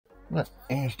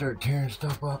And start tearing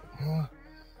stuff up, huh?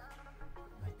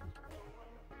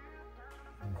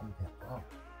 I'm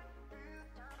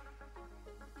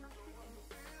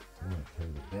gonna tear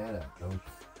the bed up, don't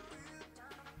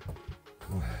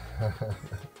you?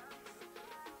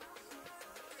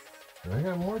 I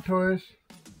got more toys.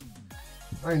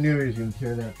 I knew he was gonna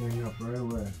tear that thing up right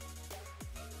away.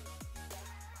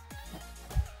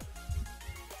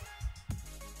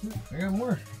 I got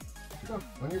more. Go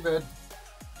on your bed.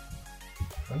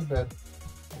 On the bed.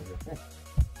 Okay.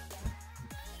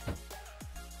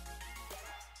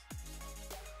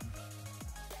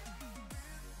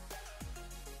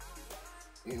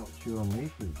 You don't chew on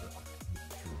leashes though. You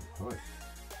chew on toys.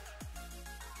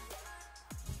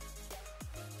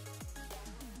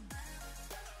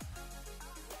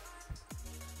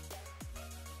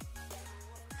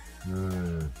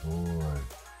 Good boy.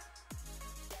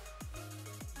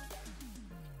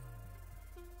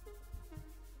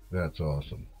 That's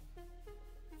awesome.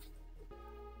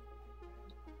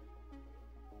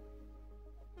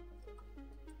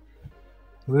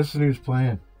 Listen who's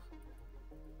playing.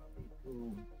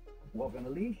 To walk on a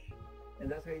leash, and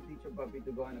that's how you teach a puppy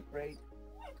to go on a crate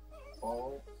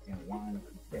all in one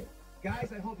day.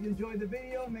 Guys, I hope you enjoyed the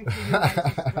video. Make sure you like,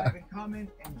 subscribe, and comment,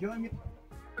 and join me.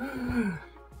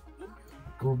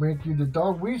 Go make you the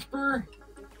dog whisperer.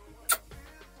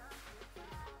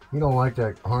 You don't like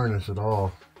that harness at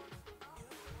all.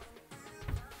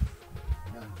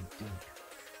 No,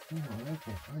 you don't like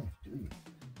that harness, do you?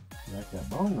 You like that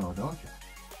bone though, don't you?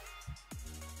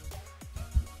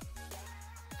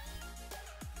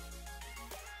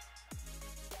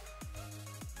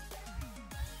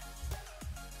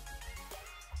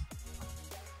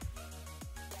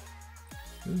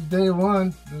 This is day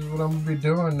one. This is what I'm going to be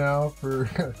doing now for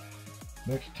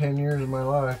next 10 years of my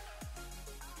life.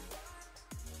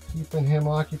 Keeping him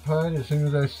occupied as soon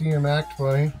as I see him act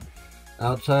funny.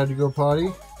 Outside to go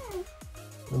potty.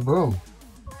 And boom.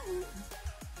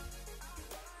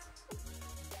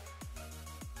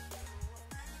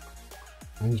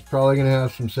 And he's probably going to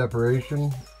have some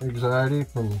separation anxiety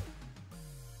from,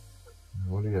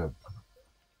 what do you have?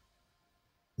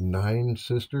 9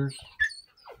 sisters?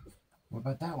 What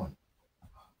about that one?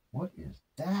 What is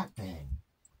that thing?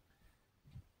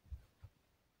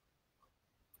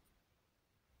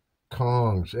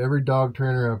 Kongs. Every dog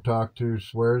trainer I've talked to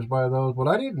swears by those. What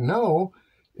I didn't know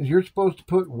is you're supposed to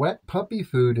put wet puppy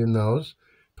food in those.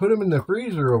 Put them in the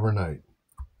freezer overnight.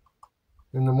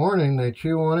 In the morning, they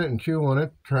chew on it and chew on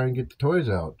it, try and get the toys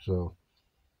out. So,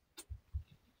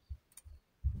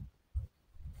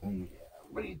 yeah.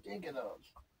 What do you think of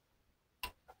those?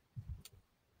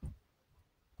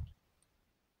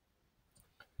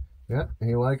 Yeah,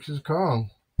 he likes his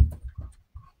Kong.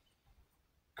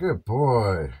 Good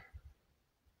boy.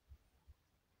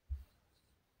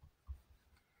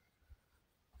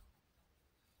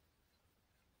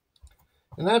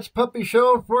 And that's Puppy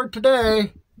Show for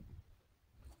today.